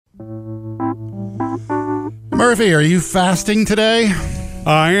Murphy, are you fasting today?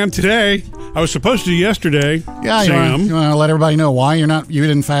 I am today. I was supposed to yesterday. Yeah, Sam. you want to let everybody know why you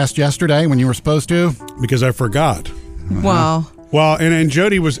didn't fast yesterday when you were supposed to? Because I forgot. Wow. Well, and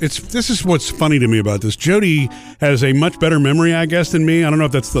Jody this is what's funny to me about this. Jody has a much better memory, I guess, than me. I don't know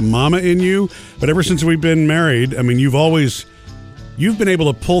if that's the mama in you, but ever since we've been married, I mean, you've been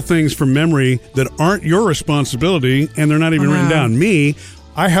able to pull things from memory that aren't your responsibility, and they're not even written down. Me,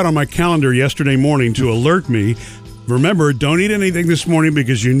 I had on my calendar yesterday morning to alert me, remember, don't eat anything this morning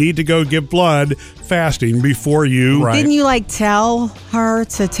because you need to go give blood fasting before you... Right. Didn't you tell her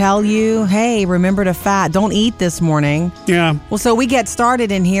to tell you, hey, remember to don't eat this morning? Yeah. Well, so we get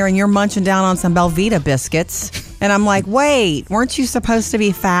started in here and you're munching down on some Belvita biscuits. And I'm like, wait, weren't you supposed to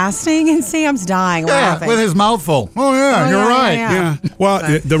be fasting? And Sam's dying laughing. With his mouth full. Oh, yeah, you're right. Yeah.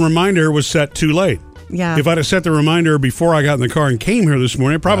 Well, the reminder was set too late. Yeah. If I'd have set the reminder before I got in the car and came here this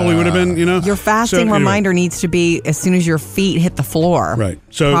morning, it probably would have been, Your fasting reminder needs to be as soon as your feet hit the floor. Right.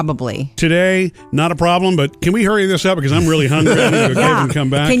 So probably. Today, not a problem, but can we hurry this up because I'm really hungry. I need to go get and come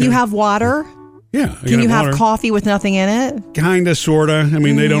back. Can you have water? Yeah. Can you have coffee with nothing in it? Kinda, sorta. I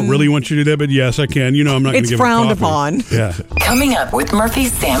mean, they don't really want you to do that, but yes, I can. I'm not going to give frowned them coffee. upon. Yeah. Coming up with Murphy,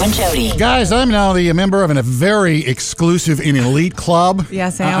 Sam, and Jody. Guys, I'm now a member of a very exclusive and elite club. Yeah,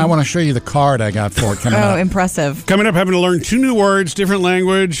 Sam. I want to show you the card I got for it coming up. Oh, impressive. Coming up, having to learn 2 new words, different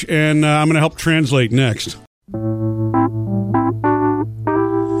language, and I'm going to help translate next.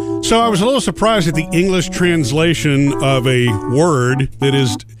 So I was a little surprised at the English translation of a word that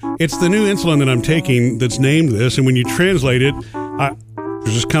is, it's the new insulin that I'm taking that's named this, and when you translate it, I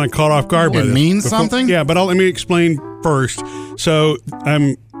was just kind of caught off guard by this. It means something? Yeah, but let me explain first. So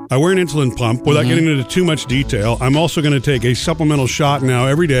I wear an insulin pump. Without getting into too much detail, I'm also going to take a supplemental shot now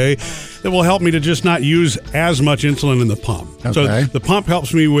every day that will help me to just not use as much insulin in the pump. Okay. So the pump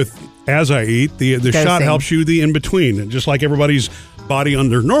helps me with as I eat. The shot helps you the in between, just like everybody's body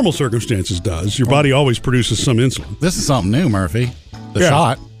under normal circumstances does. Your body always produces some insulin. This is something new, Murphy. The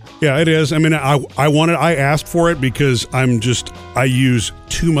shot. Yeah, it is. I mean, I asked for it because I use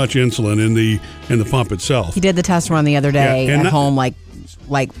too much insulin in the pump itself. He did the test run the other day at home, like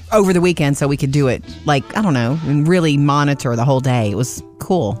over the weekend, so we could do it, I don't know, and really monitor the whole day. It was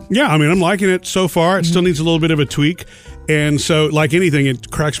cool. Yeah, I mean, I'm liking it so far. It still needs a little bit of a tweak. And so, like anything,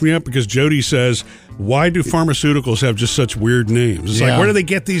 it cracks me up because Jody says, why do pharmaceuticals have just such weird names? It's like, where do they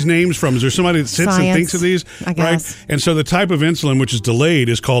get these names from? Is there somebody that sits and thinks of these? I guess. Right? And so the type of insulin, which is delayed,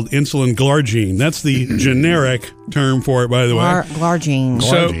 is called insulin glargine. That's the generic term for it, by the way. Glargine.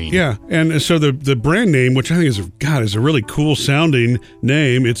 So, yeah. And so the brand name, which I think is a really cool sounding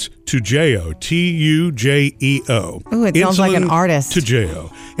name, it's Toujeo. Tujeo. Ooh, it sounds like an artist.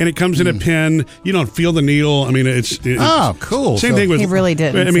 Toujeo. And it comes in a pen. You don't feel the needle. I mean, it's cool. Same thing with... He really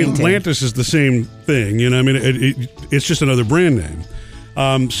did. I mean, Lantus is the same thing. I mean, it's just another brand name.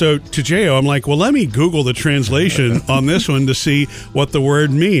 So Toujeo, I'm like, well, let me Google the translation on this one to see what the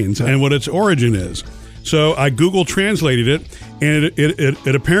word means and what its origin is. So I Google translated it, and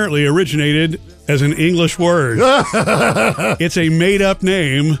it apparently originated as an English word. It's a made-up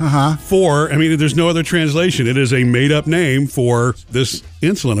name for, I mean, there's no other translation. It is a made-up name for this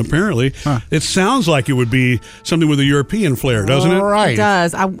insulin, apparently. It sounds like it would be something with a European flair, doesn't it? Right. It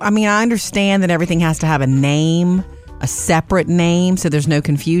does. I mean, I understand that everything has to have a name, a separate name, so there's no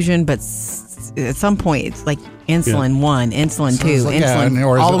confusion, but at some point, it's like insulin 1, insulin 2,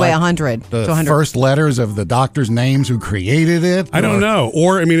 insulin, all the way 100 the to 100. First letters of the doctor's names who created it? I don't know.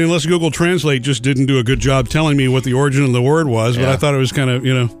 Or, I mean, unless Google Translate just didn't do a good job telling me what the origin of the word was, but I thought it was kind of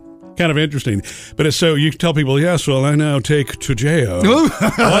interesting. But it's so you tell people, yes, well, I now take Toujeo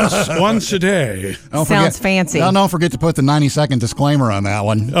once a day. Sounds fancy. Don't forget to put the 90-second disclaimer on that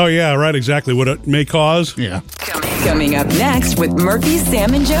one. Oh, yeah, right, exactly. What it may cause. Yeah. Coming up next with Murphy,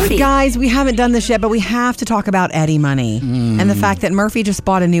 Sam, and Jody. Guys, we haven't done this yet, but we have to talk about Eddie Money and the fact that Murphy just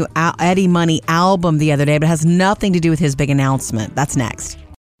bought a new Eddie Money album the other day, but it has nothing to do with his big announcement. That's next.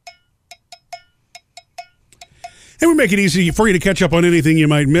 And we make it easy for you to catch up on anything you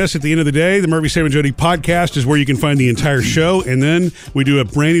might miss at the end of the day. The Murphy, Sam, and Jody podcast is where you can find the entire show. And then we do a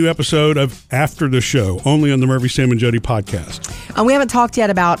brand new episode of After the Show, only on the Murphy, Sam, and Jody podcast. We haven't talked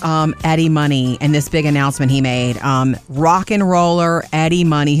yet about Eddie Money and this big announcement he made. Rock and roller Eddie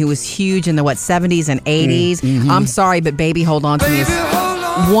Money, who was huge in the 70s and 80s. I'm sorry, but Baby Hold On to Me is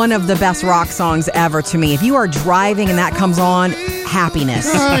one of the best rock songs ever to me. If you are driving and that comes on, happiness.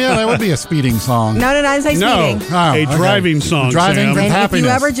 Yeah, that would be a speeding song. No, I didn't say speeding. A driving song, Driving Sam. with And happiness. if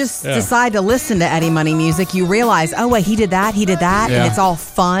you ever just decide to listen to Eddie Money music, you realize, oh, wait, he did that, Yeah. and it's all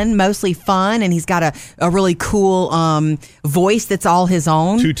fun, mostly fun, and he's got a really cool voice that's all his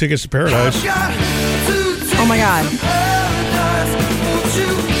own. 2 Tickets to Paradise. Oh my God.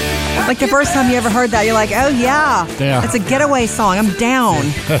 Like the first time you ever heard that, you're like, oh yeah. It's a getaway song. I'm down.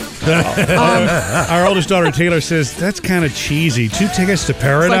 Our oldest daughter, Taylor, says, that's kind of cheesy. 2 Tickets to Like,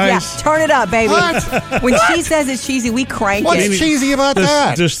 Paradise? yeah, turn it up, baby. What? When she says it's cheesy, we crank What's it. cheesy about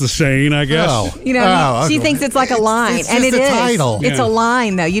that? Just the saying, I guess. Oh. You know, she okay. thinks it's like a line, It's and just it a is. title. It's Yeah. a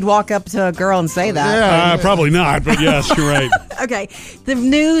line, though. You'd walk up to a girl and say that. Yeah. Probably not, but yes, you're right. Okay, the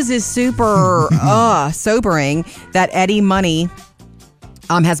news is super sobering that Eddie Money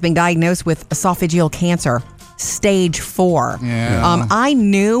has been diagnosed with esophageal cancer, stage 4. Yeah. I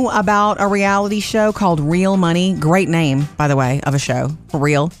knew about a reality show called Real Money. Great name, by the way, of a show.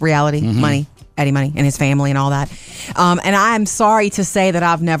 Real, reality, money. Eddie Money and his family and all that. And I'm sorry to say that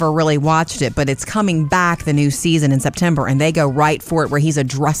I've never really watched it, but it's coming back, the new season in September, and they go right for it where he's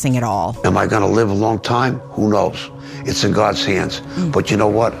addressing it all. Am I going to live a long time? Who knows? It's in God's hands. But you know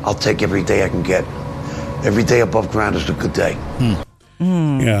what? I'll take every day I can get. Every day above ground is a good day.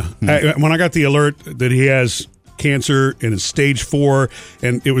 Yeah. When I got the alert that he has cancer and it's stage 4,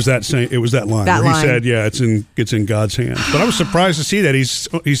 and it was that line That where line. he said, "Yeah, it's in God's hands." But I was surprised to see that he's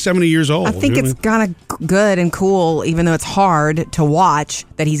 70 years old. I think You know it's what kind of good and cool, even though it's hard to watch,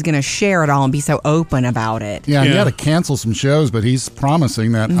 that he's going to share it all and be so open about it. Yeah, he Yeah. had to cancel some shows, but he's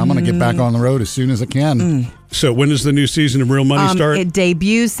promising that I'm going to get back on the road as soon as I can. So when does the new season of Real Money start? It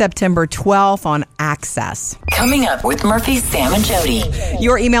debuts September 12th on Access. Coming up with Murphy, Sam, and Jody.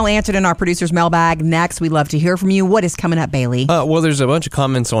 Your email answered in our producer's mailbag. Next, we'd love to hear from you. What is coming up, Bailey? Well, there's a bunch of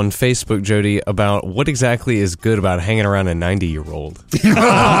comments on Facebook, Jody, about what exactly is good about hanging around a 90-year-old.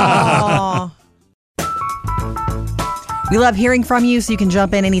 We love hearing from you, so you can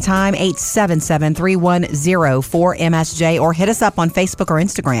jump in anytime, 877-310-4MSJ, or hit us up on Facebook or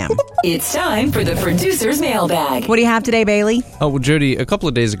Instagram. It's time for the producer's mailbag. What do you have today, Bailey? Oh, well, Jody, a couple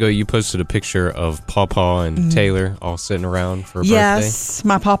of days ago, you posted a picture of Pawpaw and Taylor all sitting around for a birthday. Yes,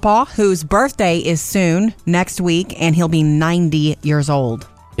 my pawpaw, whose birthday is soon, next week, and he'll be 90 years old.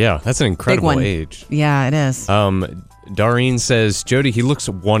 Yeah, that's an Big incredible one. age. Yeah, it is. Doreen says, Jody, he looks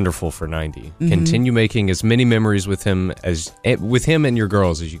wonderful for 90. Mm-hmm. Continue making as many memories with him and your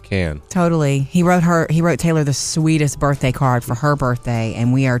girls as you can. Totally. He wrote Taylor the sweetest birthday card for her birthday,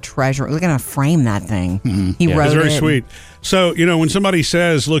 and we are treasuring. We're going to frame that thing. He wrote It's very it. sweet. So, when somebody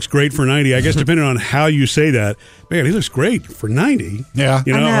says looks great for 90, I guess depending on how you say that, man, he looks great for 90. Yeah.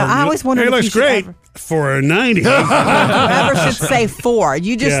 You know, I know. or, I always wondered he if looks you should great ever- for a 90. Whoever should say 4.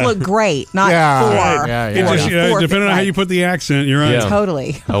 You just Yeah. look great, not Yeah, 4. right. Yeah, It just, depending on how you put the accent, you're right. Yeah.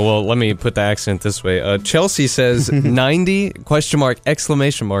 Totally. Oh, well, let me put the accent this way. Chelsea says 90, question mark,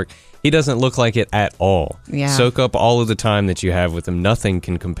 exclamation mark. He doesn't look like it at all. Yeah. Soak up all of the time that you have with him. Nothing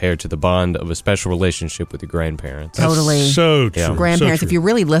can compare to the bond of a special relationship with your grandparents. Totally. So true. Yeah. Grandparents, So if true. you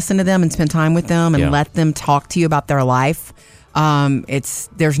really listen to them and spend time with them and Yeah. let them talk to you about their life,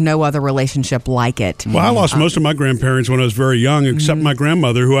 there's no other relationship like it. Well, I lost most of my grandparents when I was very young, except my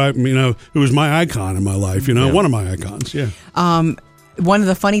grandmother, who who was my icon in my life. One of my icons. Yeah. One of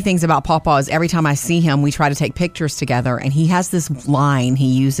the funny things about Pawpaw is every time I see him, we try to take pictures together, and he has this line he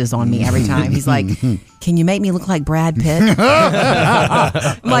uses on me every time. He's like, "Can you make me look like Brad Pitt?"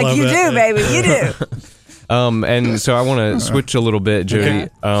 I'm like, love "You that. do, baby, you do." And so I want to switch a little bit, Jody.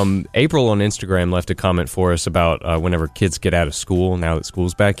 April on Instagram left a comment for us about whenever kids get out of school, now that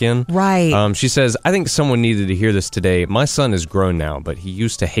school's back in. Right. She says, I think someone needed to hear this today. My son is grown now, but he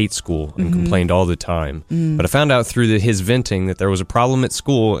used to hate school and complained all the time. But I found out through his venting that there was a problem at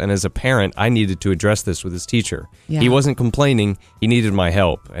school, and as a parent, I needed to address this with his teacher. Yeah. He wasn't complaining. He needed my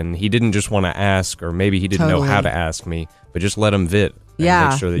help, and he didn't just want to ask, or maybe he didn't know how Totally. to ask me, but just let him vent. And Yeah.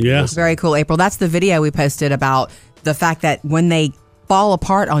 make sure that you Yeah. listen. Very cool, April. That's the video we posted about the fact that when they fall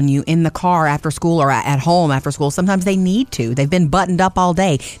apart on you in the car after school or at home after school, sometimes they need to. They've been buttoned up all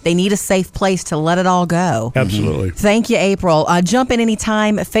day. They need a safe place to let it all go. Absolutely. Thank you, April. Jump in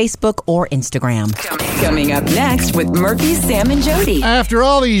anytime, Facebook or Instagram. Coming up next with Murphy, Sam, and Jody. After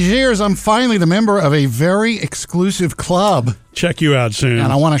all these years, I'm finally the member of a very exclusive club, Check you out soon.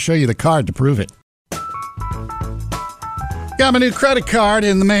 and I want to show you the card to prove it. Got my new credit card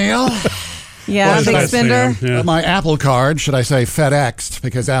in the mail. Yeah, What is big that, spender. Sam? Yeah. My Apple card, should I say FedExed,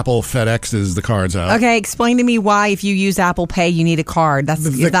 because Apple FedExes the cards out. Okay, explain to me why if you use Apple Pay, you need a card.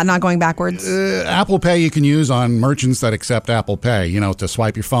 Is that not going backwards? Apple Pay you can use on merchants that accept Apple Pay, to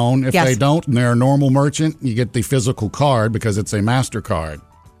swipe your phone. If Yes. they don't and they're a normal merchant, you get the physical card because it's a MasterCard.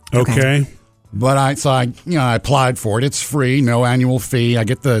 Okay. But I applied for it. It's free, no annual fee. I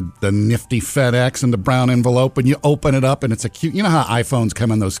get the nifty FedEx and the brown envelope, and you open it up, and it's a cute. You know how iPhones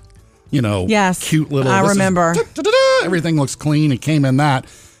come in those, Yes, cute little. I this is- remember. Everything looks clean. It came in that,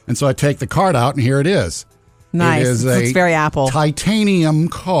 and so I take the card out, and here it is. Nice. It is Looks very Apple. titanium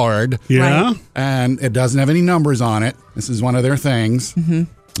card. Yeah. Right. And it doesn't have any numbers on it. This is one of their things. Mm-hmm.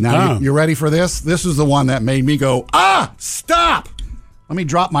 Now, Oh. you ready for this? This is the one that made me go, stop! Let me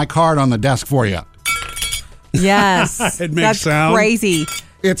drop my card on the desk for you. Yes. It makes That's sound. crazy.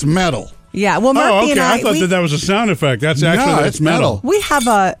 It's metal. Yeah. Well, Murphy Oh, okay. and I thought that was a sound effect. That's actually No, that's it's metal. we have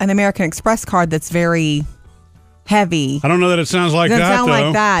an American Express card that's very heavy. I don't know that it sounds like It doesn't that sound though.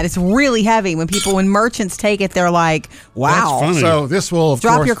 like that. It's really heavy. When merchants take it, they're like, wow. That's funny. So this will, of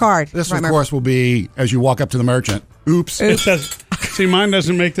Drop course, your card. This, Right, of Murphy. course, will be as you walk up to the merchant. Oops. It does. See, mine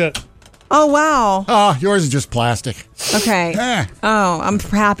doesn't make that. Oh, wow. Oh, yours is just plastic. Okay. Eh. Oh, I'm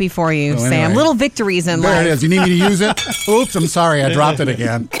happy for you, So Sam. anyway. Little victories in There life. it is. You need me to use it? Oops, I'm sorry. I dropped it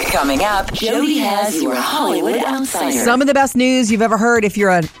again. Coming up, Jody has your Hollywood Outsider. Some of the best news you've ever heard if you're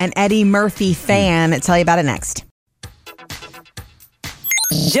an Eddie Murphy fan. I'll tell you about it next.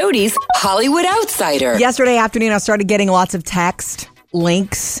 Jody's Hollywood Outsider. Yesterday afternoon, I started getting lots of text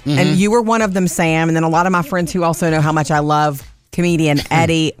links, and you were one of them, Sam, and then a lot of my friends who also know how much I love comedian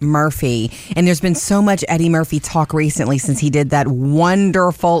Eddie Murphy. And there's been so much Eddie Murphy talk recently since he did that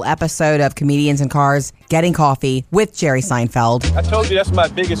wonderful episode of Comedians in Cars Getting Coffee with Jerry Seinfeld. I told you that's my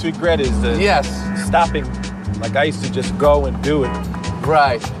biggest regret is the stopping. Like I used to just go and do it.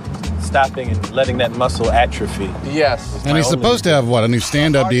 Right. Stopping and letting that muscle atrophy. Yes. And he's supposed to have, what, a new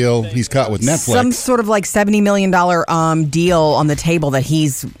stand-up deal he's cut with Netflix. Some sort of like $70 million deal on the table that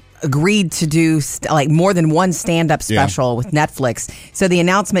he's agreed to do like more than one stand-up special with Netflix. So the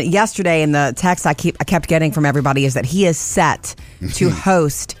announcement yesterday in the text I kept getting from everybody is that he is set to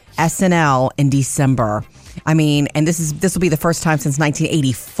host SNL in December. I mean, and this will be the first time since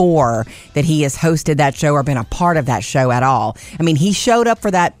 1984 that he has hosted that show or been a part of that show at all. I mean, he showed up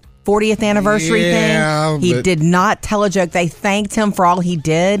for that 40th anniversary thing. He did not tell a joke. They thanked him for all he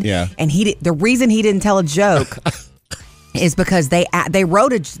did. Yeah. And the reason he didn't tell a joke is because they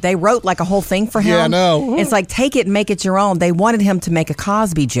wrote like a whole thing for him. Yeah, I know. It's like, take it and make it your own. They wanted him to make a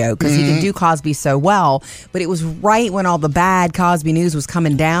Cosby joke because he can do Cosby so well. But it was right when all the bad Cosby news was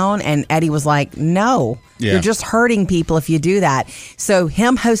coming down, and Eddie was like, no. Yeah. You're just hurting people if you do that. So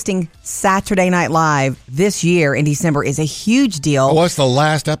him hosting Saturday Night Live this year in December is a huge deal. Well, it's the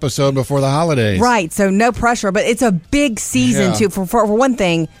last episode before the holidays. Right, so no pressure, but it's a big season Yeah. too. For one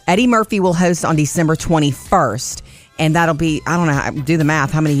thing, Eddie Murphy will host on December 21st, and that'll be, I don't know, do the math,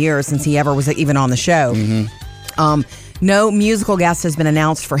 how many years since he ever was even on the show. No musical guest has been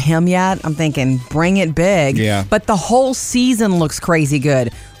announced for him yet. I'm thinking, bring it big. Yeah. But the whole season looks crazy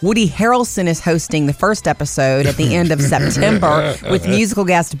good. Woody Harrelson is hosting the first episode at the end of September with musical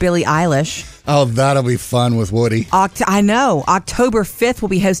guest Billie Eilish. Oh, that'll be fun with Woody. I know. October 5th will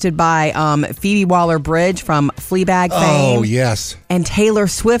be hosted by Phoebe Waller-Bridge from Fleabag fame. Oh, yes. And Taylor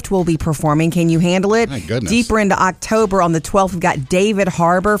Swift will be performing. Can you handle it? My goodness. Deeper into October, on the 12th, we've got David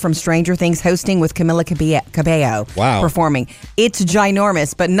Harbour from Stranger Things hosting with Camila Cabello Wow. performing. It's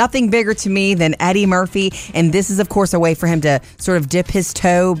ginormous, but nothing bigger to me than Eddie Murphy. And this is, of course, a way for him to sort of dip his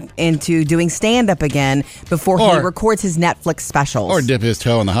toe into doing stand-up again before he Or- records his Netflix specials. Or dip his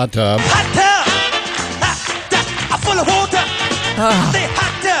toe in the hot tub.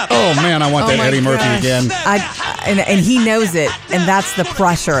 Oh, man, I want that my Eddie Murphy gosh. again. And he knows it, and that's the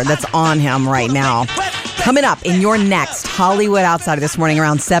pressure that's on him right now. Coming up in your next Hollywood Outsider this morning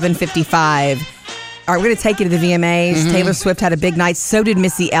around 7:55. All right, we're going to take you to the VMAs. Taylor Swift had a big night. So did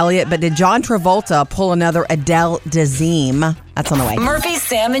Missy Elliott. But did John Travolta pull another Adele Dazeem? That's on the way. Murphy,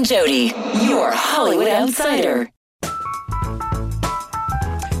 Sam, and Jody, your Hollywood Outsider.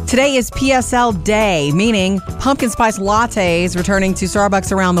 Today is PSL Day, meaning pumpkin spice lattes returning to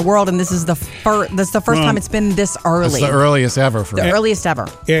Starbucks around the world, and this is the first time it's been this early. It's the earliest ever for The me. earliest ever.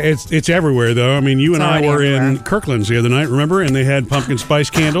 Yeah, it's everywhere though. I mean, you and I already were in everywhere. Kirkland's the other night, remember? And they had pumpkin spice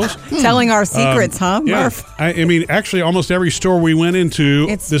candles. Telling our secrets, huh, Yeah, Murph? I mean, actually, almost every store we went into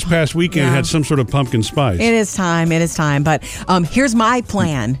It's- this past weekend yeah. had some sort of pumpkin spice. It is time. It is time. But here's my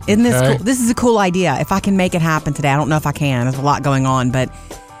plan. Isn't this Okay. cool? This is a cool idea. If I can make it happen today, I don't know if I can. There's a lot going on, but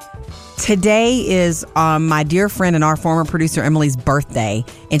today is my dear friend and our former producer Emily's birthday,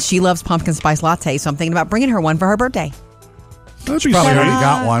 and she loves pumpkin spice lattes. So I'm thinking about bringing her one for her birthday. That'd be Probably sweet. already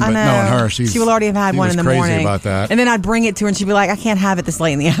got one, I but know. knowing her, she will already have had one was in the crazy morning. about that. And then I'd bring it to her, and she'd be like, "I can't have it this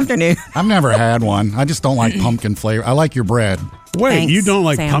late in the afternoon." I've never had one. I just don't like pumpkin flavor. I like your bread. Wait, Thanks, you don't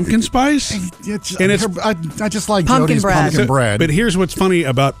like Sam. pumpkin spice? And it's- I just like Pumpkin Jody's bread. pumpkin bread. But here's what's funny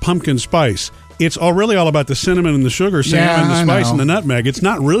about pumpkin spice. It's really all about the cinnamon and the sugar, Sam, Yeah, and the I spice know. and the nutmeg. It's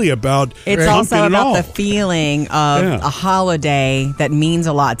not really about It's pumpkin also at about all. the feeling of Yeah. a holiday that means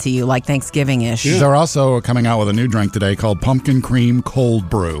a lot to you, like Thanksgiving-ish. They're also coming out with a new drink today called Pumpkin Cream Cold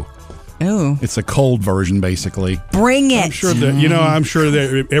Brew. Ooh. It's a cold version, basically. Bring it. I'm sure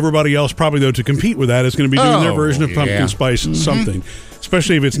that everybody else probably though to compete with that is going to be doing their version of pumpkin spice something.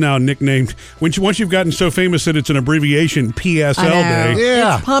 Especially if it's now nicknamed once you've gotten so famous that it's an abbreviation, PSL Day.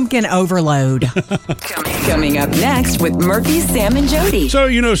 Yeah. It's pumpkin overload. Coming up next with Murphy, Sam, and Jody. So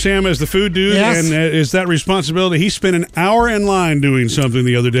you know Sam as the food dude, Yes. and is that responsibility? He spent an hour in line doing something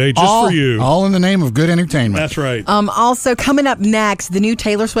the other day just for you. All in the name of good entertainment. That's right. Also coming up next, the new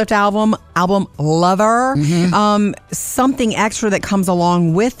Taylor Swift album Lover. Something extra that comes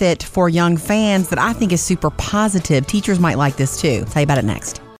along with it for young fans that I think is super positive. Teachers might like this too. Tell you about it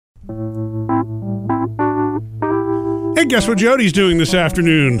next. Hey, guess what Jody's doing this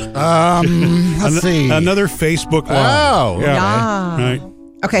afternoon? Let's see. Another Facebook Live. Oh, Yeah. Right.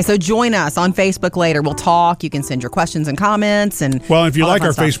 Okay, so join us on Facebook later. We'll talk. You can send your questions and comments. And Well, if you all that like fun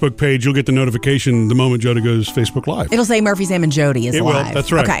our stuff. Facebook page, you'll get the notification the moment Jody goes Facebook Live. It'll say Murphy, Sam, and Jody is It will. live.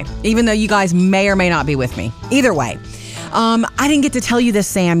 That's right. Okay, even though you guys may or may not be with me. Either way. I didn't get to tell you this,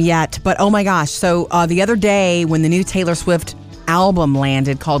 Sam, yet, but oh my gosh. So the other day when the new Taylor Swift album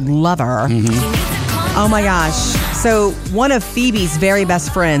landed called Lover, oh my gosh. So one of Phoebe's very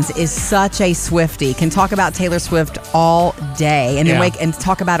best friends is such a Swiftie, can talk about Taylor Swift all day and then Yeah. wake and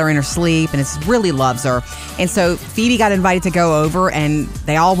talk about her in her sleep, and it's really loves her. And so Phoebe got invited to go over, and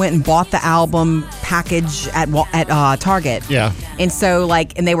they all went and bought the album package at Target. Yeah. And so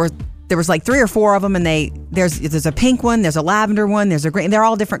there was like 3 or 4 of them, and there's a pink one, there's a lavender one, there's a green. They're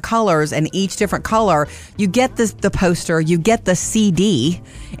all different colors, and each different color, you get the poster, you get the CD,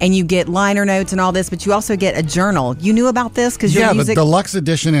 and you get liner notes and all this, but you also get a journal. You knew about this because your Yeah, the music. deluxe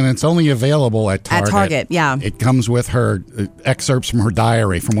edition, and it's only available at Target. At Target, yeah. It comes with her excerpts from her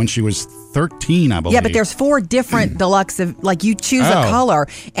diary from when she was 13, I believe. Yeah, but there's 4 different deluxe. Like you choose a Oh. color,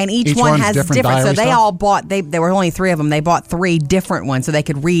 and each one one's has different different. So diary they stuff? all bought. There were only 3 of them. They bought 3 different ones so they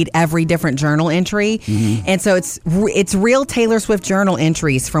could read every different journal entry. And so it's real Taylor Swift journal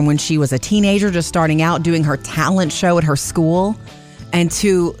entries from when she was a teenager, just starting out, doing her talent show at her school, and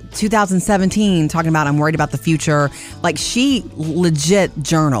to 2017, talking about I'm worried about the future. Like she legit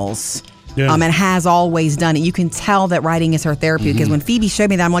journals. Yeah. And has always done it. You can tell that writing is her therapy because when Phoebe showed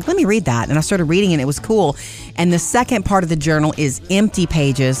me that, I'm like, let me read that. And I started reading it. It was cool. And the second part of the journal is empty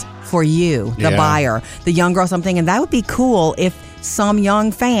pages for you, the Yeah. buyer, the young girl, something. And that would be cool if some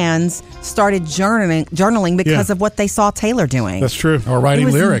young fans started journaling because Yeah. of what they saw Taylor doing. That's true. Or writing It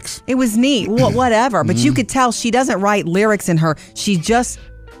was- lyrics. It was neat. Whatever. But you could tell she doesn't write lyrics in her. She just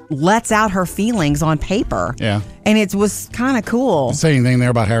lets out her feelings on paper. Yeah. And it was kind of cool. Say anything there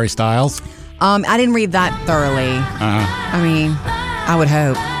about Harry Styles? I didn't read that thoroughly. I mean, I would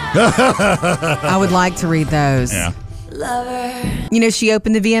hope. I would like to read those. Yeah. You know, she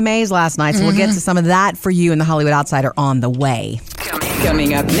opened the VMAs last night, so we'll get to some of that for you in the Hollywood Outsider on the way.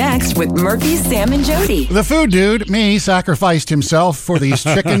 Coming up next with Murphy, Sam, and Jody. The food dude, me, sacrificed himself for these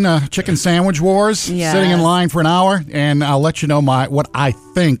chicken sandwich wars, Yes. sitting in line for an hour, and I'll let you know what I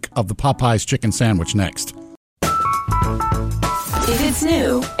think of the Popeyes chicken sandwich next. If it's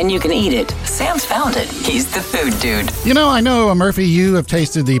new and you can eat it, Sam's found it. He's the food dude. You know, I know, Murphy, you have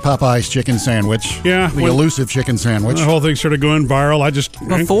tasted the Popeyes chicken sandwich. Yeah, The when- elusive chicken sandwich. The whole thing started going viral. I just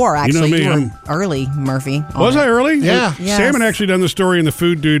Before, actually, you you know me. were early, Murphy. Was I early? Yeah. Yes. Sam had actually done the story in the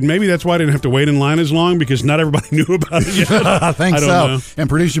food dude. Maybe that's why I didn't have to wait in line as long because not everybody knew about it yet. I think I don't so. know. And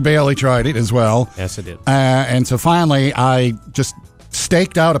producer Bailey tried it as well. Yes, I did. And so finally, I just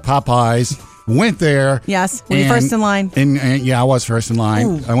staked out a Popeyes, went there. Yes. Were you and- first in line? And yeah, I was first in line.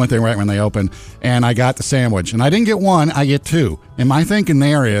 Ooh. I went there right when they opened, and I got the sandwich. And I didn't get one; I get 2. And my thinking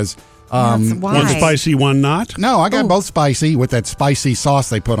there is, That's why. One spicy, one not. no, I got both spicy with that spicy sauce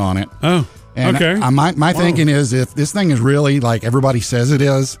they put on it. Oh, And okay. my thinking is, if this thing is really like everybody says it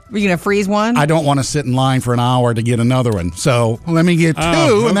is, Were you going to freeze one? I don't want to sit in line for an hour to get another one. So let me get 2,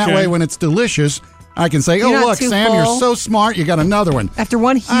 Oh, and that okay. way, when it's delicious, I can say, You're "Oh, not look, too Sam, you're full? so smart. You got another one." After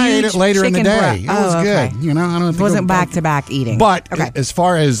one huge I ate it later in the chicken day. breast. It was Oh, good. okay. You know, I don't have It to wasn't go back-to-back eating. But Okay. as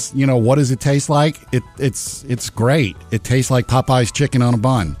far as, what does it taste like? It's great. It tastes like Popeye's chicken on a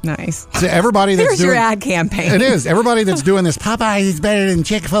bun. Nice. So everybody that's There's doing your ad campaign. It is. Everybody that's doing this, Popeyes is better than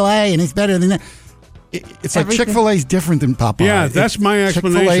Chick-fil-A, and it's better than that. It's like Everything- Chick-fil-A's different than Popeye. Yeah, that's my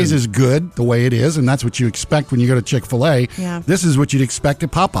explanation. Chick-fil-A's is good the way it is, and that's what you expect when you go to Chick-fil-A. Yeah. This is what you'd expect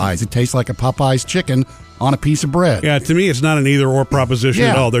at Popeyes. It tastes like a Popeyes chicken on a piece of bread. Yeah, to me, it's not an either-or proposition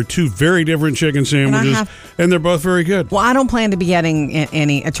at Yeah. all. They're 2 very different chicken sandwiches, and they're both very good. Well, I don't plan to be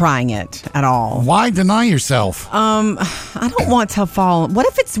trying it at all. Why deny yourself? I don't want to fall. What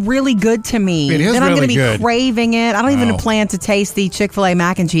if it's really good to me? It is then I'm really going to be good. craving it. I don't even No. plan to taste the Chick-fil-A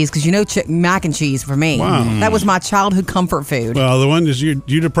mac and cheese because mac and cheese for me. Wow. That was my childhood comfort food. Well, the one is you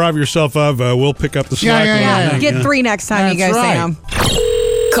deprive yourself of, we'll pick up the slack. Yeah. Get 3 next time you That's go, right. Sam.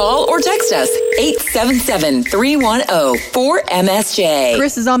 Call or text us 877-310-4MSJ.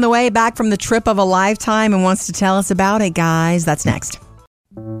 Chris is on the way back from the trip of a lifetime and wants to tell us about it, guys. That's next.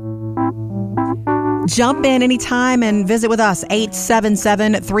 Jump in anytime and visit with us.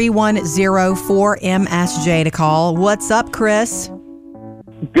 877-310-4MSJ to call. What's up, Chris?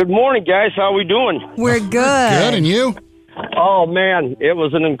 Good morning, guys. How we doing? We're good. Good, and you? Oh, man, it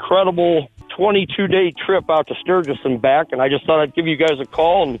was an incredible 22-day trip out to Sturgis and back, and I just thought I'd give you guys a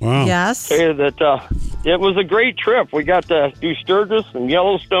call and Wow. Yes. say that it was a great trip. We got to do Sturgis and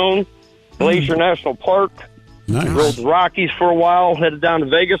Yellowstone, Glacier National Park, Nice. rode the Rockies for a while, headed down to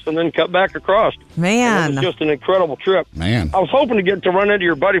Vegas, and then cut back across. And Man. it was just an incredible trip. Man. I was hoping to get to run into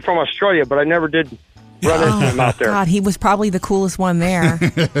your buddy from Australia, but I never did run into him out there. God, he was probably the coolest one there,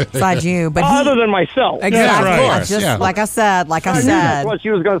 besides you. But he, Other than myself. exactly, right. Of course, just yeah. like I said, I knew that's what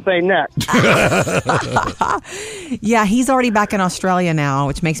she was going to say next. yeah, he's already back in Australia now,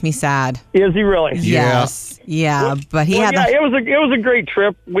 which makes me sad. Is he really? Yes, yeah, but he had. it was a great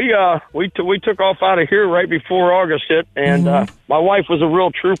trip. We took off out of here right before August hit, and my wife was a real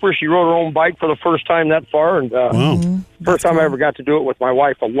trooper. She rode her own bike for the first time that far, and Wow. first time I ever got to do it with my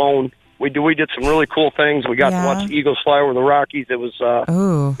wife alone. We did some really cool things. We got to watch the Eagles fly over the Rockies. It was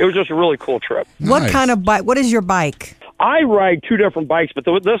Ooh. it was just a really cool trip. What Nice. kind of bike? What is your bike? I ride 2 different bikes, but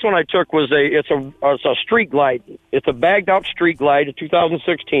this one I took was it's a street glide. It's a bagged out street glide, a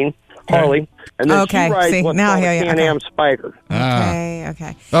 2016 Harley, and then Okay, she rides see, what's now I called hear a you. Can-Am Spider. Okay,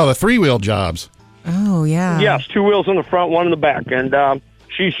 okay. Oh, the 3-wheel jobs. Oh yeah. Yes, 2 wheels in the front, 1 in the back, and I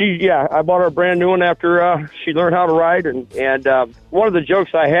bought her a brand new one after she learned how to ride, and one of the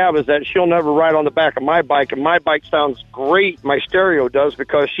jokes I have is that she'll never ride on the back of my bike, and my bike sounds great, my stereo does,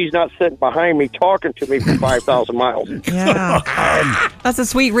 because she's not sitting behind me talking to me for 5,000 miles. Yeah. That's a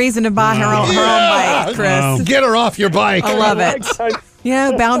sweet reason to buy her own bike, Chris. Wow. Get her off your bike. I love it.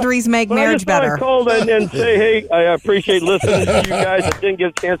 Yeah, boundaries make But marriage I just thought better. I'd call and say, hey, I appreciate listening to you guys. I didn't get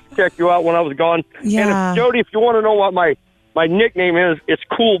a chance to check you out when I was gone. Yeah. And if, Jody, if you want to know what my nickname is, it's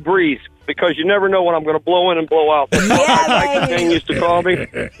Cool Breeze, because you never know when I'm going to blow in and blow out. That's what my bike gang used to call me.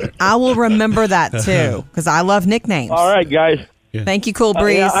 I will remember that too, because I love nicknames. All right, guys. Thank you, Cool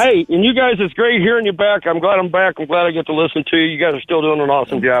Breeze. Hey, and you guys, it's great hearing you back. I'm glad I'm back. I'm glad I get to listen to you. You guys are still doing an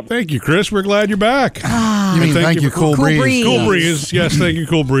awesome job. Thank you, Chris. We're glad you're back. You mean thank you, for- Cool Cool Breeze. Breeze. Cool Breeze. Yes, thank you,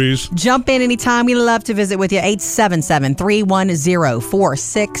 Cool Breeze. Jump in anytime. We love to visit with you.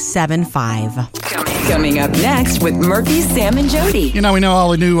 877-310-4675. Coming up next with Murphy, Sam, and Jody. You know, we know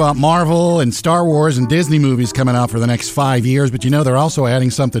all the new Marvel and Star Wars and Disney movies coming out for the next 5 years, but you know they're also adding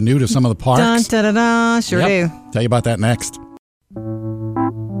something new to some of the Dun, parks. da, da, da. Sure Yep. do. Tell you about that next.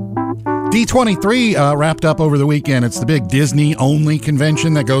 D23 wrapped up over the weekend. It's the big Disney-only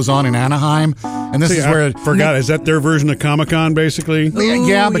convention that goes on in Anaheim. And this See, is I where... forgot. Is that their version of Comic-Con, basically?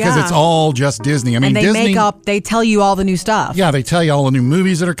 Yeah, because yeah. it's all just Disney. I mean, And they Disney... they tell you all the new stuff. Yeah, they tell you all the new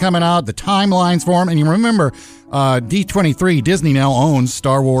movies that are coming out, the timelines for them. And you remember, D23, Disney now owns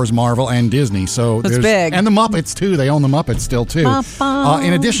Star Wars, Marvel, and Disney. So That's there's- big. And the Muppets, too. They own the Muppets still, too.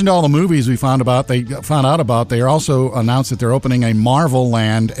 In addition to all the movies we found out about, they also announced that they're opening a Marvel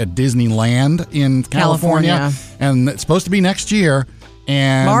Land at Disneyland in California. And it's supposed to be next year.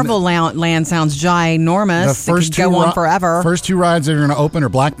 And Marvel Land sounds ginormous. the first it could go on forever. First 2 rides that are going to open are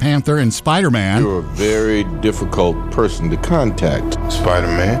Black Panther and Spider-Man. You're a very difficult person to contact,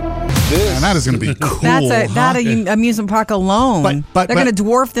 Spider-Man. And that is going to be cool. That amusement park alone. But they're going to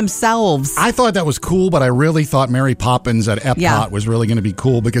dwarf themselves. I thought that was cool, but I really thought Mary Poppins at Epcot was really going to be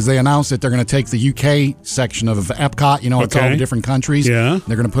cool because they announced that they're going to take the UK section of Epcot. You know, it's all the different countries. Yeah.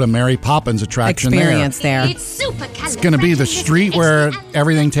 They're going to put a Mary Poppins attraction Experience there. It's going to be the street where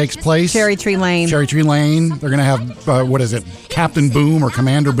everything takes place. Cherry Tree Lane. Cherry Tree Lane. They're going to have, what is it, Captain Boom or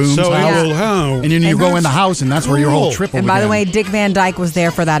Commander Boom's So house. And then you go in the house, and that's where your whole trip will And begin. by the way, Dick Van Dyke was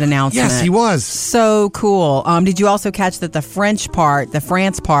there for that announcement. Yes, he was. So cool. Did you also catch that the France part of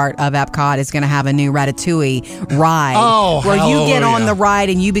Epcot is going to have a new Ratatouille ride? Oh, where you get on hallelujah. the ride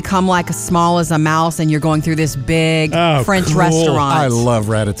and you become like as small as a mouse and you're going through this big French cool. restaurant. I love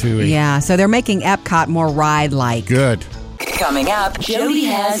Ratatouille. Yeah, so they're making Epcot more ride-like. Good. Coming up, Jody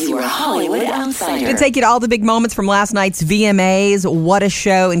has your Hollywood Outsider. To take you to all the big moments from last night's VMAs. What a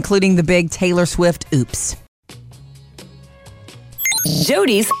show, including the big Taylor Swift oops.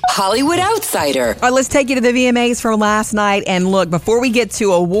 Jody's Hollywood Outsider. All right, let's take you to the VMAs from last night. And look, before we get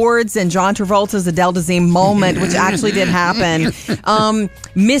to awards and John Travolta's Adele Dazeem moment, which actually did happen,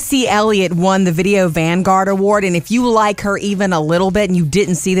 Missy Elliott won the Video Vanguard Award. And if you like her even a little bit and you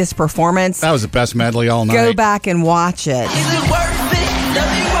didn't see this performance, that was the best medley all night. Go back and watch it.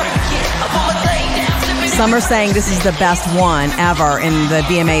 Some are saying this is the best one ever in the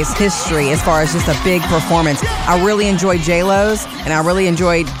VMA's history as far as just a big performance. I really enjoyed J-Lo's and I really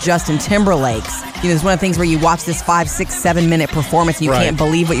enjoyed Justin Timberlake's. You know, it's one of the things where you watch this 5, 6, 7 minute performance and you can't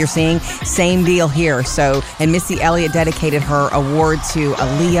believe what you're seeing. Same deal here. So, and Missy Elliott dedicated her award to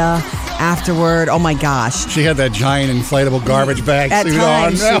Aaliyah afterward. Oh my gosh. She had that giant inflatable garbage bag At suit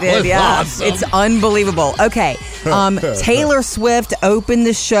times on. she did, yeah. Awesome. It's unbelievable. Okay. Taylor Swift opened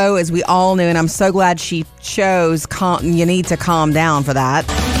the show, as we all knew, and I'm so glad she chose You Need to Calm Down for that.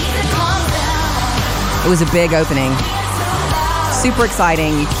 It was a big opening. Super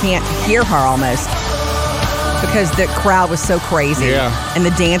exciting. You can't hear her almost because the crowd was so crazy. Yeah. And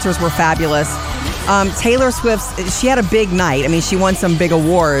the dancers were fabulous. Taylor Swift, she had a big night. I mean, she won some big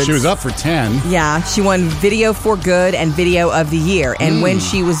awards. She was up for 10. Yeah, she won Video for Good and Video of the Year. And when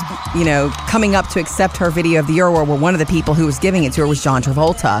she was, coming up to accept her Video of the Year award, well, one of the people who was giving it to her was John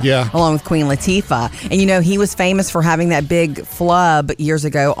Travolta, along with Queen Latifah. And, he was famous for having that big flub years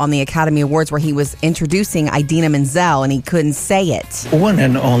ago on the Academy Awards where he was introducing Idina Menzel and he couldn't say it. One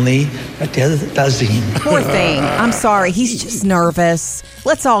and only Adele Dazeem. Poor thing. I'm sorry. He's just nervous.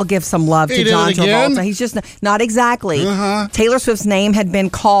 Let's all give some love to John Travolta. He's just not exactly. Taylor Swift's name had been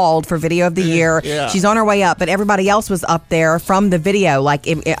called for Video of the Year. Yeah. She's on her way up, but everybody else was up there from the video. Like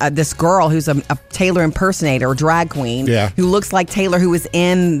this girl who's a Taylor impersonator or drag queen who looks like Taylor, who was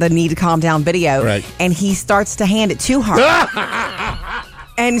in the Need to Calm Down video. Right. And he starts to hand it to her.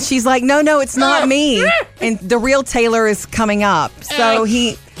 And she's like, no, it's not me. And the real Taylor is coming up. So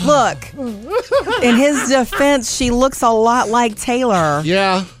look, in his defense, she looks a lot like Taylor.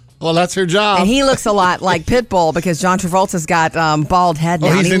 Yeah. Well, that's her job. And he looks a lot like Pitbull because John Travolta's got bald head now.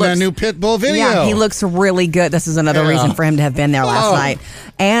 Oh, he's in that new Pitbull video. Yeah, he looks really good. This is another reason for him to have been there last night.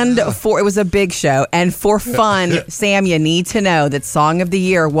 And it was a big show. And for fun, Sam, you need to know that Song of the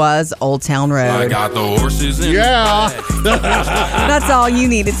Year was Old Town Road. I got the horses in That's all you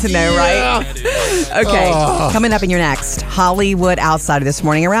needed to know, right? Okay, coming up in your next Hollywood Outsider this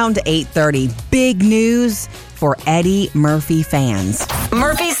morning around 8:30. Big news for Eddie Murphy fans.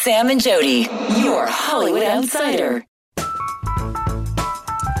 Murphy, Sam, and Jody, your Hollywood Outsider.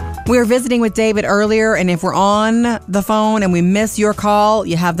 We were visiting with David earlier, and if we're on the phone and we miss your call,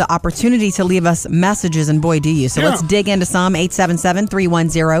 you have the opportunity to leave us messages, and boy, do you. So let's dig into some.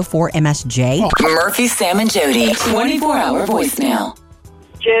 877-310-4MSJ. Murphy, Sam, and Jody, 24-hour voicemail.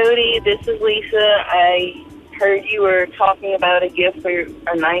 Jody, this is Lisa. I heard you were talking about a gift for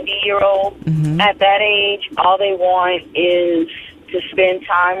a 90-year-old. Mm-hmm. At that age, all they want is to spend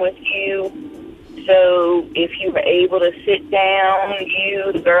time with you. So if you were able to sit down,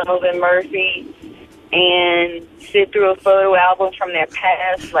 you, the girls, and Murphy, and sit through a photo album from their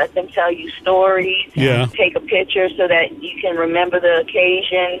past, let them tell you stories, take a picture so that you can remember the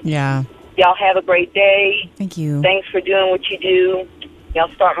occasion. Yeah. Y'all have a great day. Thank you. Thanks for doing what you do. Y'all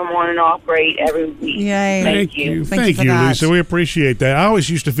start my morning off great every week. Yay. Thank you. Thank you, Lisa. We appreciate that. I always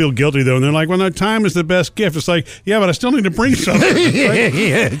used to feel guilty, though, and they're like, well, no, time is the best gift. It's like, yeah, but I still need to bring something.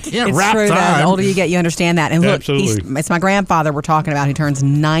 It's true, though. The older you get, you understand that. And look, it's my grandfather we're talking about who turns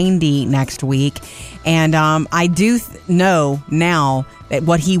 90 next week. And I do know now that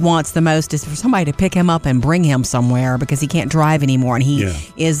what he wants the most is for somebody to pick him up and bring him somewhere because he can't drive anymore. And he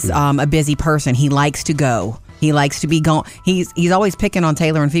is a busy person. He likes to go. He likes to be gone. He's always picking on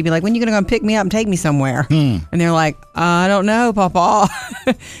Taylor and Phoebe, like, when are you going to go pick me up and take me somewhere? And they're like, I don't know, Papa.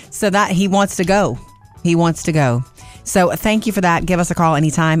 So that he wants to go. He wants to go. So thank you for that. Give us a call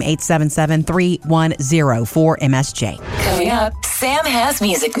anytime, 877-310-4MSJ. Coming up, Sam has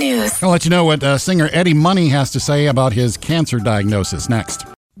music news. I'll let you know what singer Eddie Money has to say about his cancer diagnosis next.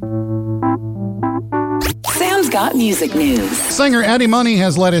 Sam's got music news. Singer Eddie Money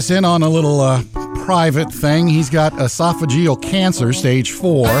has let us in on a little private thing. He's got esophageal cancer, stage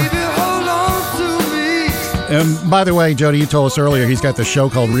 4. And by the way, Jody, you told us earlier he's got the show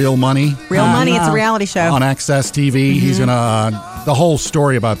called Real Money. Real Money, it's a reality show. On Access TV. Mm-hmm. He's going to, the whole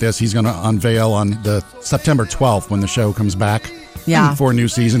story about this, he's going to unveil on the September 12th when the show comes back. Yeah. For a new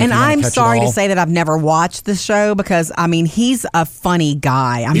season. And I'm sorry to say that I've never watched the show because, I mean, he's a funny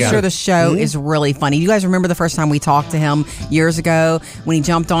guy. I'm sure the show is really funny. You guys remember the first time we talked to him years ago when he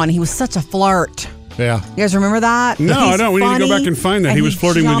jumped on? He was such a flirt. Yeah. You guys remember that? No, I He's don't. We need to go funny, back and find that. and He was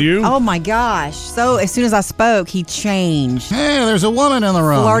flirting with you? Oh, my gosh. So as soon as I spoke, he changed. Hey, there's a woman in the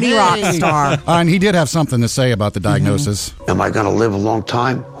room. Flirty rock star. And he did have something to say about the diagnosis. Am I going to live a long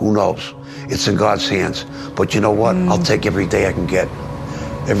time? Who knows? It's in God's hands. But you know what? I'll take every day I can get.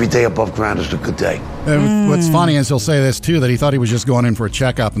 Every day above ground is a good day. And what's funny is he'll say this, too, that he thought he was just going in for a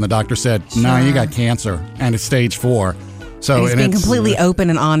checkup, and the doctor said, no, you got cancer, and it's stage 4. So He's being completely open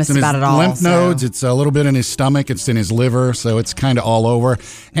and honest it's in about his it all. lymph nodes. It's a little bit in his stomach. It's in his liver. So it's kind of all over.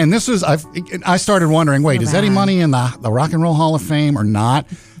 And this was, I started wondering, wait, is Eddie Money in the Rock and Roll Hall of Fame or not?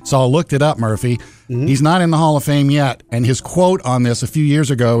 So I looked it up, Murphy. He's not in the Hall of Fame yet. And his quote on this a few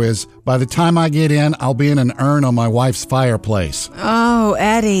years ago is, by the time I get in, I'll be in an urn on my wife's fireplace. Oh,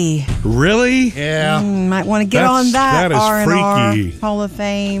 Eddie. Really? Yeah. Might want to get on that is R&R freaky. Hall of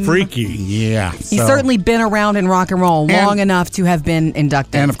Fame. Freaky. Yeah. He's certainly been around in rock and roll long enough to have been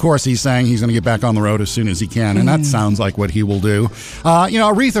inducted. And of course, he's saying he's going to get back on the road as soon as he can. And that sounds like what he will do.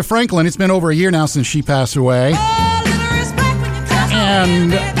 Aretha Franklin, it's been over a year now since she passed away.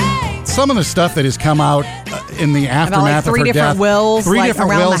 And some of the stuff that has come out in the aftermath of her death. 3 different wills,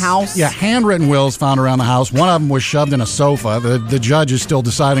 around the house. Yeah, handwritten wills found around the house. One of them was shoved in a sofa. The judge is still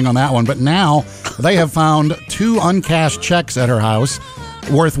deciding on that one. But now they have found 2 uncashed checks at her house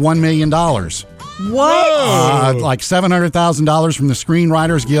worth $1 million. What? Like $700,000 from the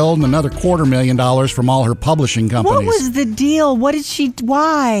Screenwriters Guild and another $250,000 from all her publishing companies. What was the deal? Why? She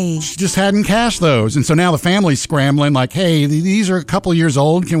just hadn't cashed those. And so now the family's scrambling like, hey, these are a couple years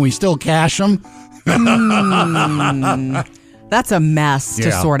old. Can we still cash them? That's a mess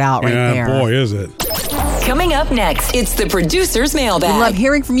to sort out right there. Yeah, boy, is it. Coming up next, it's the producer's mailbag. We love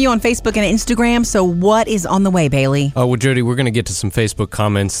hearing from you on Facebook and Instagram. So what is on the way, Bailey? Well, Jody, we're going to get to some Facebook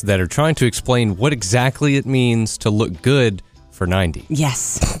comments that are trying to explain what exactly it means to look good for 90.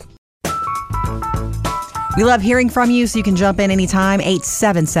 Yes. We love hearing from you, so you can jump in anytime,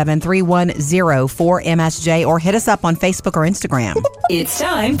 877-310-4MSJ, or hit us up on Facebook or Instagram. It's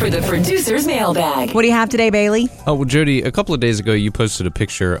time for the producer's mailbag. What do you have today, Bailey? Oh, well, Jody, a couple of days ago, you posted a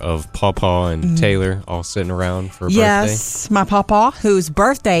picture of Pawpaw and Taylor all sitting around for a birthday. Yes, my Pawpaw, whose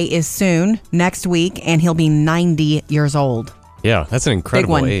birthday is soon, next week, and he'll be 90 years old. Yeah, that's an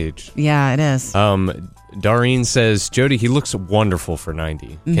incredible age. Yeah, it is. Doreen says, Jody, he looks wonderful for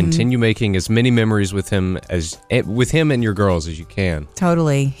 90. Continue making as many memories with him and your girls as you can.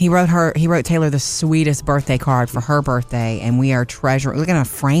 Totally. He wrote Taylor the sweetest birthday card for her birthday, and we are treasuring. We're going to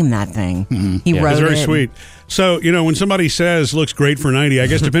frame that thing. He wrote It's very it. sweet. So, when somebody says looks great for 90, I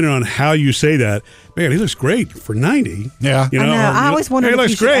guess depending on how you say that, man, he looks great for 90. Yeah. I know. I always wondered he if looks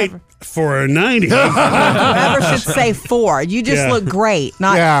you should great ever- for a 90. Never should say 4. You just look great,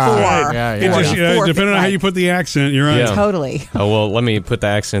 not 4. Yeah. It just, depending on how you put the accent, you're right. Yeah. Totally. Oh, well, let me put the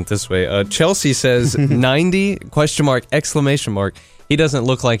accent this way. Chelsea says 90 ? He doesn't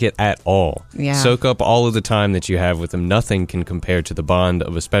look like it at all. Yeah. Soak up all of the time that you have with him. Nothing can compare to the bond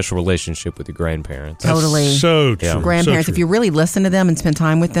of a special relationship with your grandparents. Totally. So true. Yeah. Grandparents, So if true. you really listen to them and spend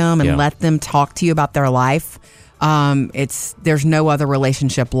time with them and let them talk to you about their life, there's no other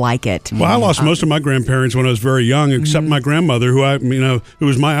relationship like it. Well, I lost most of my grandparents when I was very young, except my grandmother, who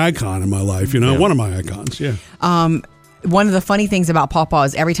was my icon in my life. One of my icons. Yeah. One of the funny things about Pawpaw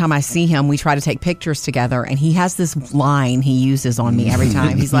is every time I see him, we try to take pictures together, and he has this line he uses on me every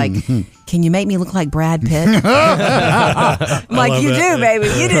time. He's like, "Can you make me look like Brad Pitt?" I'm like, "You do, baby,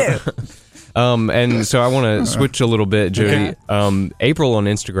 you do." And so I want to switch a little bit, Jody. April on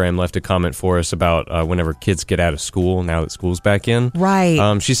Instagram left a comment for us about whenever kids get out of school, now that school's back in.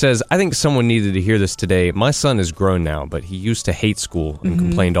 Right. She says, I think someone needed to hear this today. My son is grown now, but he used to hate school and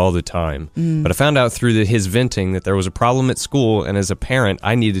complained all the time. But I found out through his venting that there was a problem at school, and as a parent,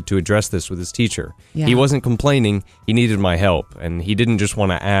 I needed to address this with his teacher. Yeah. He wasn't complaining. He needed my help, and he didn't just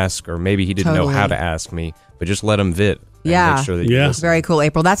want to ask, or maybe he didn't know how to ask me, but just let him vent. Yeah. Make sure that you listen. Very cool,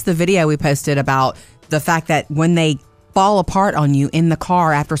 April. That's the video we posted about the fact that when they fall apart on you in the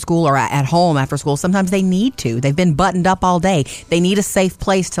car after school or at home after school, sometimes they need to. They've been buttoned up all day. They need a safe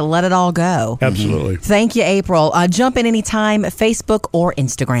place to let it all go. Absolutely. Thank you, April. Jump in anytime, Facebook or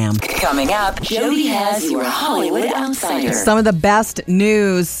Instagram. Coming up, Jody has your Hollywood Outsider. Some of the best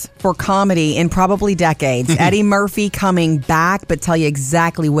news for comedy in probably decades. Eddie Murphy coming back, but tell you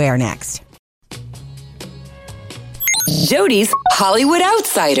exactly where next. Jody's Hollywood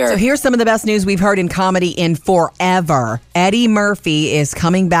Outsider. So here's some of the best news we've heard in comedy in forever. Eddie Murphy is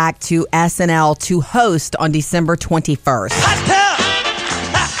coming back to SNL to host on December 21st.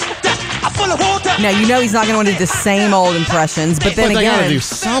 I full of water. Now, you know he's not going to want to do the same old impressions, but then they again... gotta do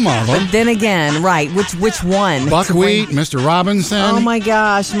some of them. But then again, right, which one? Buckwheat, Mr. Robinson. Oh, my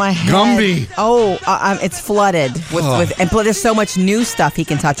gosh, my head. Gumby. Oh, it's flooded. And there's so much new stuff he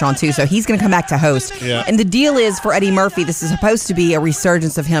can touch on, too, so he's going to come back to host. Yeah. And the deal is, for Eddie Murphy, this is supposed to be a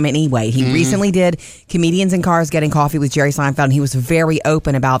resurgence of him anyway. He recently did Comedians in Cars Getting Coffee with Jerry Seinfeld, and he was very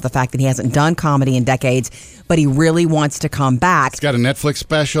open about the fact that he hasn't done comedy in decades, but he really wants to come back. He's got a Netflix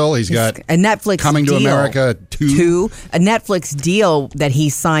special. He's got a Netflix Coming deal. to America 2. A Netflix deal that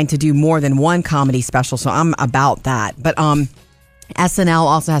he's signed to do more than one comedy special, so I'm about that. But SNL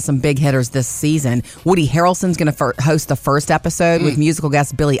also has some big hitters this season. Woody Harrelson's going to host the first episode with musical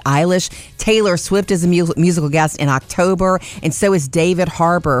guest Billie Eilish. Taylor Swift is a musical guest in October, and so is David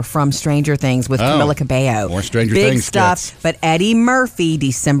Harbour from Stranger Things with Camila Cabello. More Stranger big Things stuff. skits. But Eddie Murphy,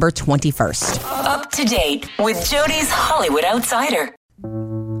 December 21st. Up to date with Jody's Hollywood Outsider.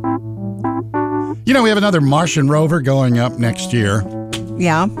 You know, we have another Martian rover going up next year.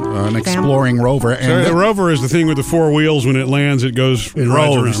 Yeah. An exploring rover. And So the rover is the thing with the 4 wheels. When it lands, it goes It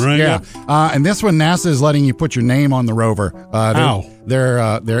rides rolls, around, right? yeah. And this one, NASA is letting you put your name on the rover. How?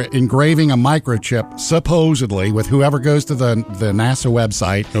 They're engraving a microchip, supposedly, with whoever goes to the NASA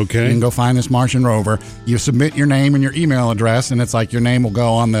website. Okay. You can go find this Martian rover. You submit your name and your email address, and it's like your name will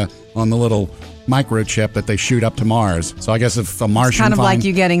go on the little microchip that they shoot up to Mars. So I guess if a Martian Kind of like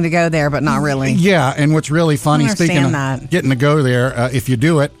you getting to go there, but not really. Yeah, and what's really funny, speaking of that. getting to go there, if you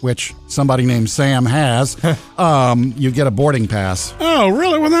do it, which somebody named Sam has, you get a boarding pass. Oh,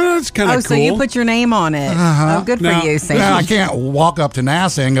 really? Well, that's kind of cool. So you put your name on it. Oh, good for you, Sam. Yeah, I can't walk up to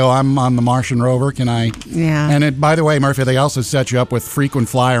NASA and go, I'm on the Martian rover. Can I? Yeah. And by the way, Murphy, they also set you up with frequent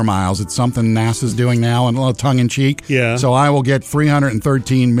flyer miles. It's something NASA's doing now, and a little tongue-in-cheek. Yeah. So I will get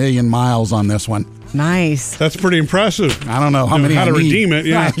 313 million miles on this one. Nice. That's pretty impressive. I don't know how many how I to need. redeem it.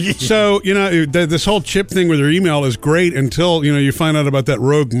 Yeah. So this whole chip thing with your email is great until you find out about that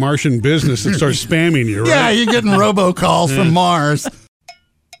rogue Martian business that starts spamming you. Right? Yeah, you're getting robocalls from Mars.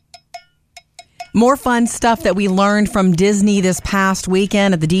 More fun stuff that we learned from Disney this past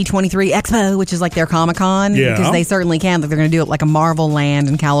weekend at the D23 Expo, which is like their Comic-Con. Yeah. Because they certainly can. They're going to do it like a Marvel Land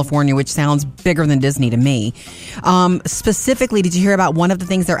in California, which sounds bigger than Disney to me. Specifically, did you hear about one of the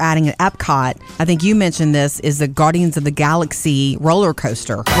things they're adding at Epcot? I think you mentioned this, is the Guardians of the Galaxy roller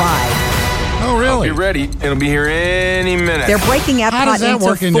coaster ride. Oh, really? Be ready. It'll be here any minute. They're breaking How does Epcot that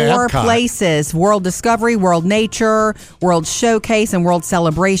work into into 4 Epcot? places: World Discovery, World Nature, World Showcase, and World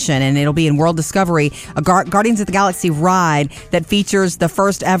Celebration. And it'll be in World Discovery, a Guardians of the Galaxy ride that features the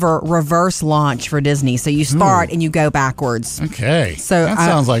first ever reverse launch for Disney. So you start and you go backwards. Okay. So that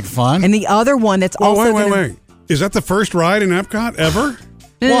sounds like fun. And the other one that's Oh, also wait. Is that the first ride in Epcot ever?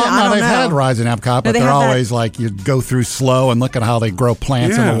 Well, I no, don't they've know. had rides in Epcot, but they they're have that- always like you go through slow and look at how they grow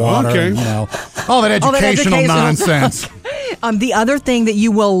plants in Yeah, the water. okay. And, all that educational nonsense. The other thing that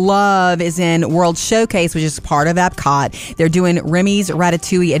you will love is in World Showcase, which is part of Epcot. They're doing Remy's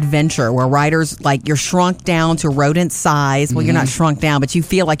Ratatouille Adventure, where riders, you're shrunk down to rodent size. Well, you're not shrunk down, but you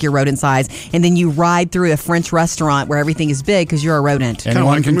feel like you're rodent size. And then you ride through a French restaurant where everything is big because you're a rodent.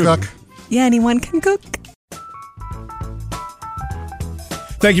 Anyone can cook. Yeah, anyone can cook.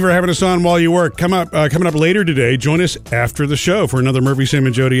 Thank you for having us on while you work. Coming up later today, join us after the show for another Murphy, Sam,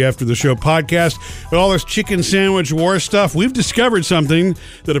 and Jody After the Show podcast. With all this chicken sandwich war stuff, we've discovered something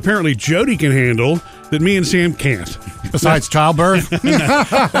that apparently Jody can handle that me and Sam can't. Besides childbirth.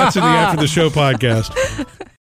 That's in the After the Show podcast.